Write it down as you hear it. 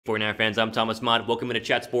49er fans, I'm Thomas Mott. Welcome into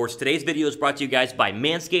Chat Sports. Today's video is brought to you guys by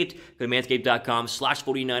Manscaped. Go to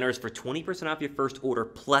manscaped.com/49ers for 20% off your first order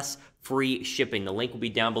plus free shipping. The link will be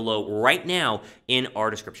down below right now in our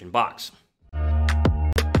description box.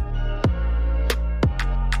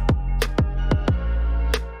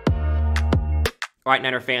 All right,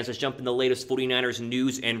 Niner fans, let's jump in the latest 49ers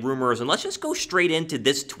news and rumors, and let's just go straight into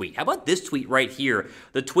this tweet. How about this tweet right here?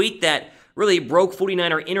 The tweet that really broke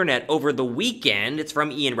 49er internet over the weekend. It's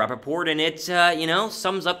from Ian Rapoport, and it,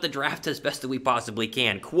 sums up the draft as best that we possibly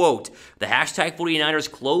can. Quote, the hashtag 49ers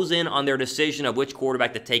close in on their decision of which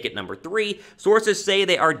quarterback to take at number 3. Sources say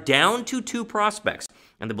they are down to 2 prospects.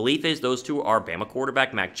 And the belief is those two are Bama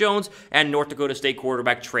quarterback Mac Jones and North Dakota State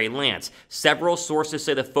quarterback Trey Lance. Several sources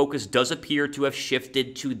say the focus does appear to have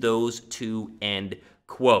shifted to those two, end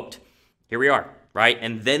quote. Here we are, right?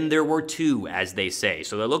 And then there were 2, as they say.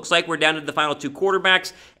 So it looks like we're down to the final 2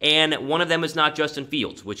 quarterbacks, and one of them is not Justin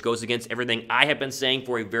Fields, which goes against everything I have been saying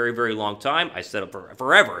for a very, very long time. I said it for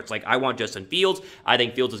forever. It's like, I want Justin Fields. I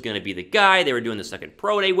think Fields is going to be the guy. They were doing the second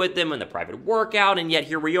pro day with him and the private workout, and yet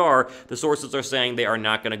here we are. The sources are saying they are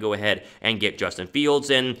not going to go ahead and get Justin Fields.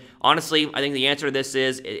 And honestly, I think the answer to this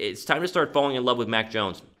is it's time to start falling in love with Mac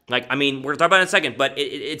Jones. We're going to talk about it in a second, but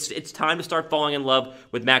it's time to start falling in love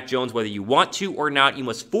with Mac Jones, whether you want to or not. You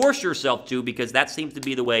must force yourself to, because that seems to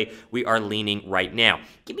be the way we are leaning right now.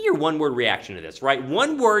 Give me your one-word reaction to this, right?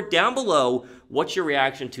 One word down below. What's your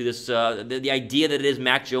reaction to this, the idea that it is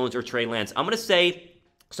Mac Jones or Trey Lance? I'm going to say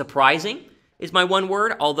surprising is my one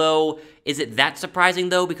word, although is it that surprising,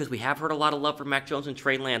 though? Because we have heard a lot of love for Mac Jones and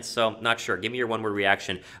Trey Lance, so not sure. Give me your one-word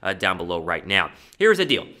reaction down below right now. Here's the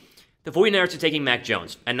deal. The 49ers are taking Mac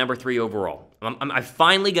Jones at number 3 overall. I'm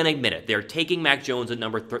finally going to admit it. They're taking Mac Jones at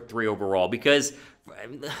number 3 overall because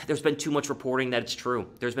there's been too much reporting that it's true.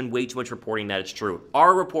 There's been way too much reporting that it's true.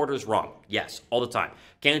 Are reporters wrong? Yes, all the time.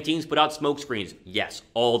 Can teams put out smoke screens? Yes,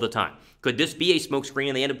 all the time. Could this be a smoke screen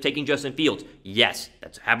and they end up taking Justin Fields? Yes,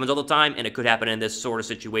 that happens all the time, and it could happen in this sort of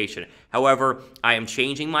situation. However, I am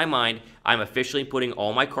changing my mind. I'm officially putting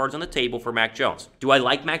all my cards on the table for Mac Jones. Do I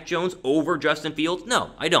like Mac Jones over Justin Fields? No,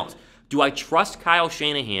 I don't. Do I trust Kyle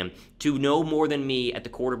Shanahan to know more than me at the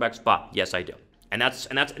quarterback spot? Yes, I do. And that's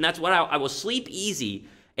what I will sleep easy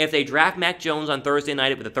if they draft Mac Jones on Thursday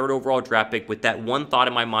night with the 3rd overall draft pick, with that one thought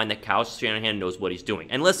in my mind that Kyle Shanahan knows what he's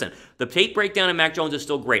doing. And listen, the tape breakdown of Mac Jones is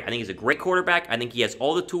still great. I think he's a great quarterback. I think he has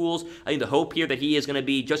all the tools. I think the hope here that he is going to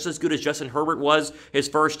be just as good as Justin Herbert was his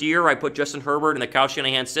first year. I put Justin Herbert in the Kyle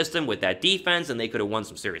Shanahan system with that defense, and they could have won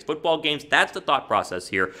some serious football games. That's the thought process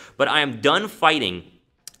here. But I am done fighting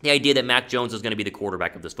the idea that Mac Jones is going to be the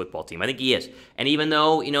quarterback of this football team. I think he is. And even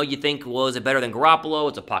though, you think, well, is it better than Garoppolo?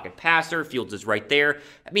 It's a pocket passer. Fields is right there.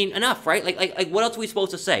 I mean, enough, right? Like what else are we supposed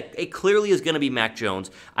to say? It clearly is going to be Mac Jones.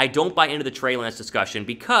 I don't buy into the Trey Lance discussion,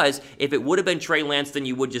 because if it would have been Trey Lance, then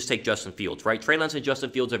you would just take Justin Fields, right? Trey Lance and Justin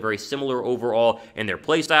Fields are very similar overall in their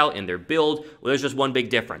play style, in their build. Well, there's just one big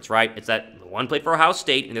difference, right? It's that one played for Ohio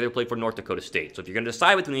State and the other played for North Dakota State. So if you're going to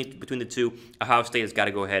decide between the two, Ohio State has got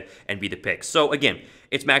to go ahead and be the pick. So again,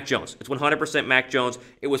 it's Mac Jones. It's 100% Mac Jones.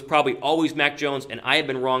 It was probably always Mac Jones, and I have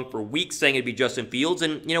been wrong for weeks saying it'd be Justin Fields.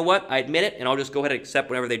 And you know what? I admit it, and I'll just go ahead and accept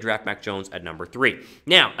whenever they draft Mac Jones at number 3.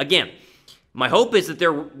 Now, again, my hope is that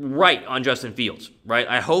they're right on Justin Fields, right?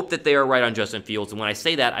 I hope that they are right on Justin Fields. And when I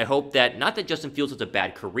say that, I hope that, not that Justin Fields has a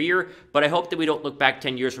bad career, but I hope that we don't look back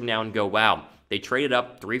 10 years from now and go, wow, they traded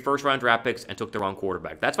up 3 first-round draft picks and took the wrong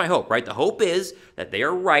quarterback. That's my hope, right? The hope is that they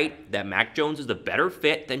are right, that Mac Jones is the better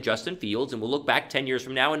fit than Justin Fields, and we'll look back 10 years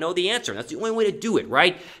from now and know the answer. That's the only way to do it,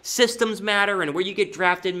 right? Systems matter, and where you get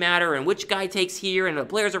drafted matter, and which guy takes here, and the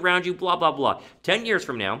players around you, blah, blah, blah. 10 years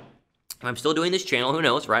from now, I'm still doing this channel, who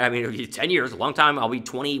knows, right? I mean, 10 years, a long time. I'll be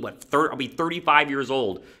I'll be 35 years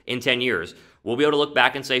old in 10 years. We'll be able to look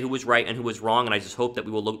back and say who was right and who was wrong, and I just hope that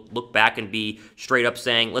we will look back and be straight up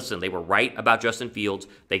saying, listen, they were right about Justin Fields.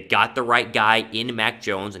 They got the right guy in Mac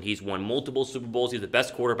Jones, and he's won multiple Super Bowls. He's the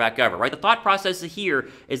best quarterback ever, right? The thought process here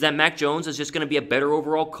is that Mac Jones is just going to be a better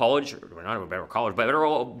overall college, or not a better college, but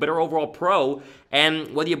better overall pro,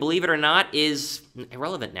 and whether you believe it or not is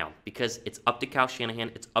irrelevant now, because it's up to Kyle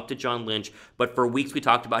Shanahan, it's up to John Lynch. But for weeks we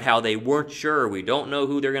talked about how they weren't sure, we don't know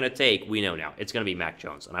who they're going to take. We know now. It's going to be Mac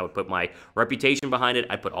Jones, and I would put my reputation behind it.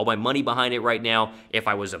 I'd put all my money behind it right now. If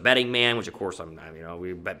I was a betting man, which of course I'm not,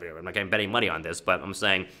 I'm not getting betting money on this, but I'm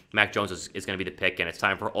saying Mac Jones is going to be the pick, and it's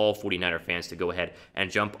time for all 49er fans to go ahead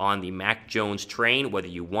and jump on the Mac Jones train, whether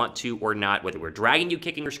you want to or not, whether we're dragging you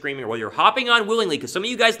kicking or screaming, or whether you're hopping on willingly, because some of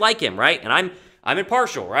you guys like him, right? And I'm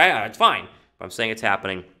impartial, right? It's fine. If I'm saying it's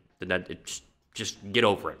happening, then just get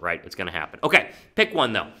over it, right? It's going to happen. Okay, pick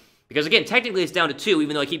one, though. Because, again, technically it's down to 2,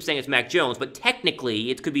 even though I keep saying it's Mac Jones, but technically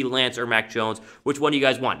it could be Lance or Mac Jones. Which one do you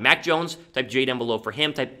guys want? Mac Jones, type J down below for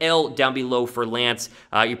him, type L down below for Lance.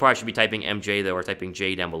 You probably should be typing MJ, though, or typing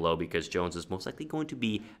J down below because Jones is most likely going to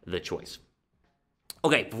be the choice.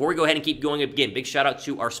 Okay, before we go ahead and keep going, again, big shout out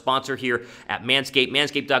to our sponsor here at Manscaped.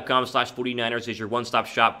 Manscaped.com/49ers is your one-stop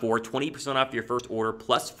shop for 20% off your first order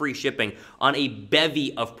plus free shipping on a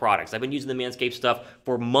bevy of products. I've been using the Manscaped stuff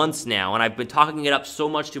for months now, and I've been talking it up so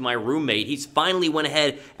much to my roommate. He's finally went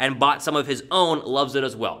ahead and bought some of his own, loves it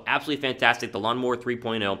as well. Absolutely fantastic. The Lawnmower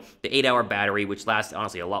 3.0, the 8-hour battery, which lasts,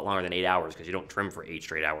 honestly, a lot longer than 8 hours because you don't trim for 8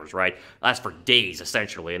 straight hours, right? Lasts for days,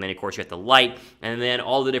 essentially. And then, of course, you have the light, and then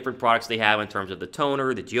all the different products they have in terms of the toner,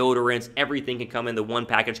 the deodorants, everything can come in the one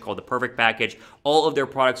package called the Perfect Package. All of their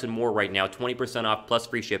products and more right now, 20% off plus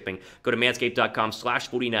free shipping. Go to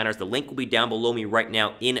manscaped.com/49ers. The link will be down below me right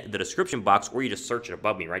now in the description box, or you just search it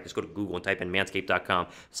above me, right? Just go to Google and type in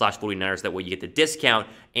manscaped.com/49ers. That way you get the discount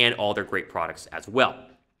and all their great products as well.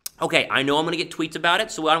 Okay, I know I'm going to get tweets about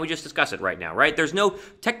it, so why don't we just discuss it right now, right? There's no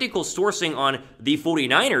technical sourcing on the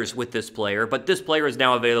 49ers with this player, but this player is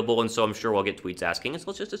now available, and so I'm sure we'll get tweets asking, so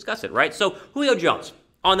let's just discuss it, right? So, Julio Jones,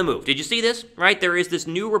 on the move. Did you see this, right? There is this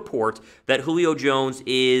new report that Julio Jones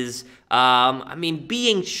is,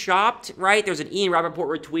 being shopped, right? There's an Ian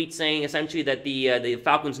Rapoport retweet saying essentially that the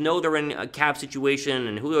Falcons know they're in a cap situation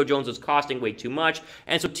and Julio Jones is costing way too much,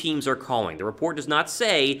 and so teams are calling. The report does not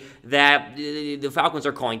say that the Falcons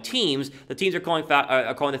are calling teams. The teams are calling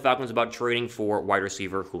the Falcons about trading for wide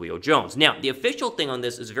receiver Julio Jones. Now, the official thing on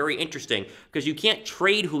this is very interesting because you can't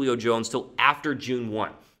trade Julio Jones till after June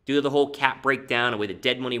 1. Due to the whole cap breakdown and the way the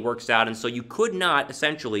dead money works out. And so you could not,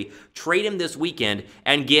 essentially, trade him this weekend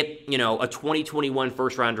and get, a 2021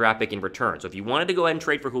 first-round draft pick in return. So if you wanted to go ahead and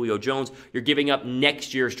trade for Julio Jones, you're giving up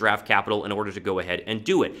next year's draft capital in order to go ahead and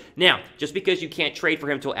do it. Now, just because you can't trade for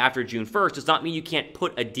him until after June 1st does not mean you can't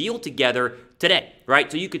put a deal together today,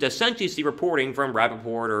 right? So you could essentially see reporting from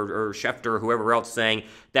Rapoport or Schefter or whoever else saying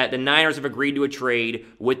that the Niners have agreed to a trade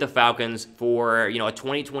with the Falcons for, a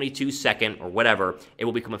 2022 second or whatever. It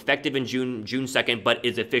will become effective in June 2nd, but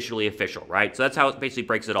is officially official, right? So that's how it basically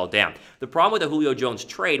breaks it all down. The problem with the Julio Jones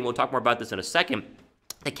trade, and we'll talk more about this in a second,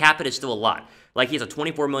 the cap hit is still a lot. Like, he has a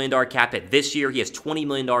 $24 million cap hit this year. He has $20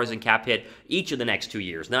 million in cap hit each of the next 2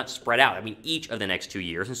 years. Not spread out. Each of the next 2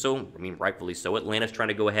 years. And so, rightfully so, Atlanta's trying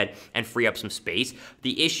to go ahead and free up some space.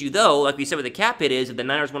 The issue, though, like we said with the cap hit, is if the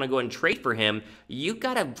Niners want to go ahead and trade for him, you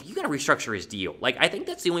gotta restructure his deal. Like, I think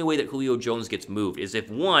that's the only way that Julio Jones gets moved, is if,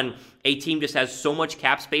 one, a team just has so much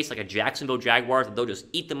cap space, like a Jacksonville Jaguars, that they'll just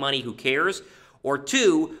eat the money, who cares? Or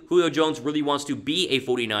two, Julio Jones really wants to be a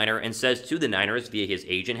 49er and says to the Niners via his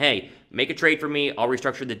agent, hey, make a trade for me, I'll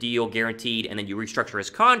restructure the deal, guaranteed, and then you restructure his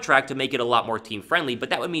contract to make it a lot more team-friendly. But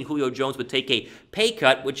that would mean Julio Jones would take a pay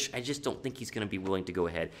cut, which I just don't think he's going to be willing to go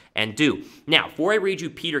ahead and do. Now, before I read you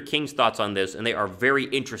Peter King's thoughts on this, and they are very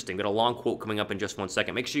interesting, got a long quote coming up in just 1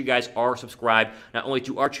 second, make sure you guys are subscribed not only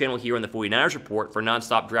to our channel here on the 49ers Report for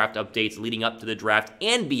nonstop draft updates leading up to the draft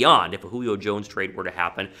and beyond if a Julio Jones trade were to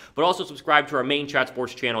happen, but also subscribe to our main Chat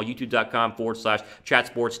Sports channel,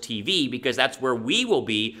 youtube.com/ChatSportsTV, because that's where we will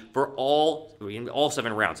be for all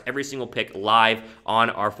 7 rounds, every single pick live on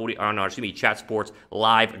our Chat Sports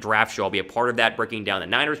live draft show. I'll be a part of that, breaking down the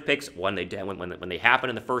Niners picks when they happen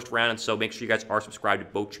in the first round. And so make sure you guys are subscribed to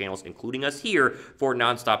both channels, including us here, for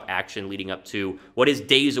nonstop action leading up to what is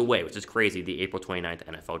days away, which is crazy, the April 29th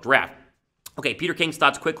NFL Draft. Okay, Peter King's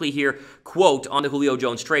thoughts quickly here. Quote, on the Julio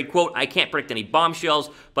Jones trade, quote, I can't predict any bombshells,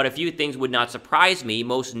 but a few things would not surprise me,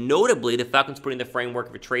 most notably the Falcons putting the framework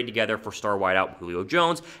of a trade together for star wideout Julio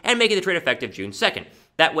Jones and making the trade effective June 2nd.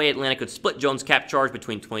 That way, Atlanta could split Jones' cap charge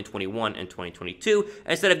between 2021 and 2022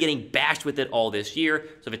 instead of getting bashed with it all this year.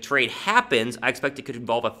 So if a trade happens, I expect it could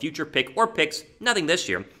involve a future pick or picks, nothing this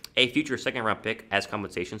year. A future second-round pick as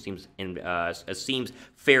compensation seems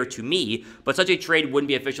fair to me, but such a trade wouldn't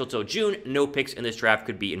be official till June. No picks in this draft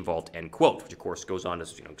could be involved, end quote, which of course goes on to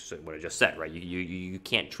what I just said, right? You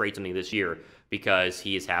can't trade something this year because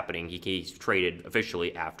he's traded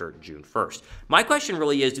officially after June 1st. My question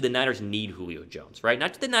really is, do the Niners need Julio Jones, right?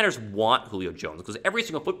 Not do the Niners want Julio Jones, because every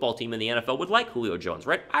single football team in the NFL would like Julio Jones,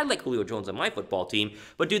 right? I like Julio Jones on my football team,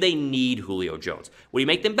 but do they need Julio Jones? Would he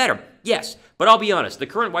make them better? Yes, but I'll be honest, the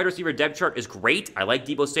current wide receiver depth chart is great. I like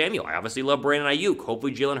Deebo Samuel. I obviously love Brandon Ayuk.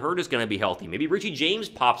 Hopefully Jalen Hurd is going to be healthy. Maybe Richie James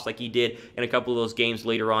pops like he did in a couple of those games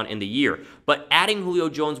later on in the year. But adding Julio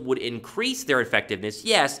Jones would increase their effectiveness,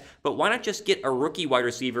 yes, but why not just get a rookie wide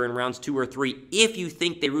receiver in rounds 2 or 3 if you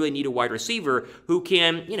think they really need a wide receiver who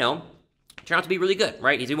can, turn out to be really good,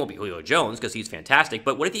 right? He won't be Julio Jones because he's fantastic,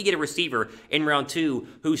 but what if you get a receiver in round 2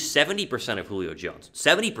 who's 70% of Julio Jones?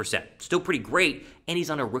 70%, still pretty great, and he's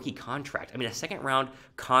on a rookie contract. I mean, a second-round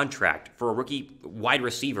contract for a rookie wide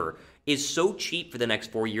receiver is so cheap for the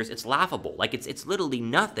next 4 years, it's laughable. Like, it's literally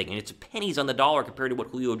nothing, and it's pennies on the dollar compared to what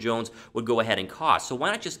Julio Jones would go ahead and cost. So why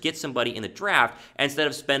not just get somebody in the draft instead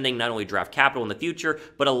of spending not only draft capital in the future,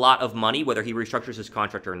 but a lot of money, whether he restructures his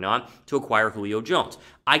contract or not, to acquire Julio Jones?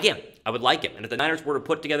 Again, I would like him. And if the Niners were to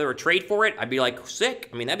put together a trade for it, I'd be like, sick.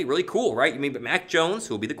 I mean, that'd be really cool, right? You mean, but Mac Jones,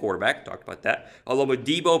 who will be the quarterback, talked about that, along with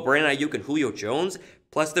Debo, Brandon Ayuk, and Julio Jones,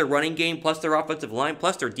 plus their running game, plus their offensive line,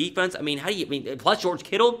 plus their defense. I mean, plus George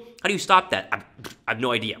Kittle, how do you stop that? I have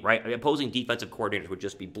no idea, right? Opposing defensive coordinators would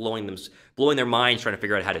just be blowing their minds trying to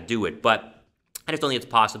figure out how to do it. But I just don't think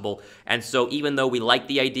it's possible. And so even though we like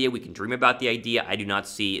the idea, we can dream about the idea, I do not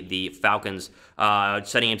see the Falcons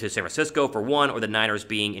sending him to San Francisco for one, or the Niners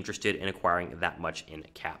being interested in acquiring that much in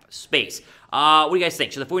cap space. What do you guys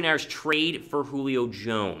think? Should the 49ers trade for Julio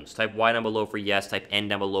Jones? Type Y down below for yes, type N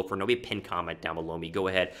down below for no. Be a pin comment down below me. Go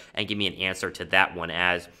ahead and give me an answer to that one,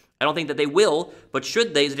 as I don't think that they will, but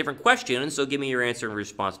should they is a different question, and so give me your answer and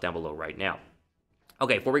response down below right now.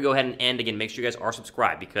 Okay, before we go ahead and end, again, make sure you guys are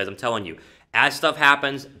subscribed, because I'm telling you, as stuff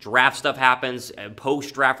happens, draft stuff happens,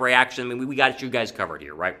 post-draft reaction, I mean, we got you guys covered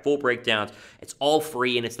here, right? Full breakdowns. It's all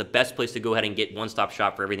free, and it's the best place to go ahead and get one-stop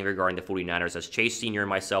shop for everything regarding the 49ers, as Chase Sr. and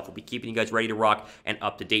myself will be keeping you guys ready to rock and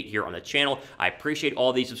up to date here on the channel. I appreciate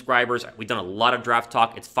all these subscribers. We've done a lot of draft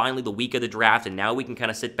talk. It's finally the week of the draft, and now we can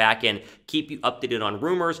kind of sit back and keep you updated on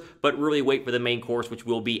rumors, but really wait for the main course, which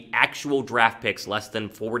will be actual draft picks less than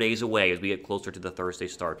 4 days away as we get closer to the Thursday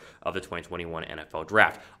start of the 2021 NFL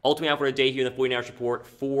Draft. Ultimately, out for the day here in the 49ers Report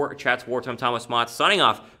for Chat Sports, I'm Thomas Mott, signing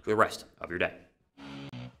off for the rest of your day.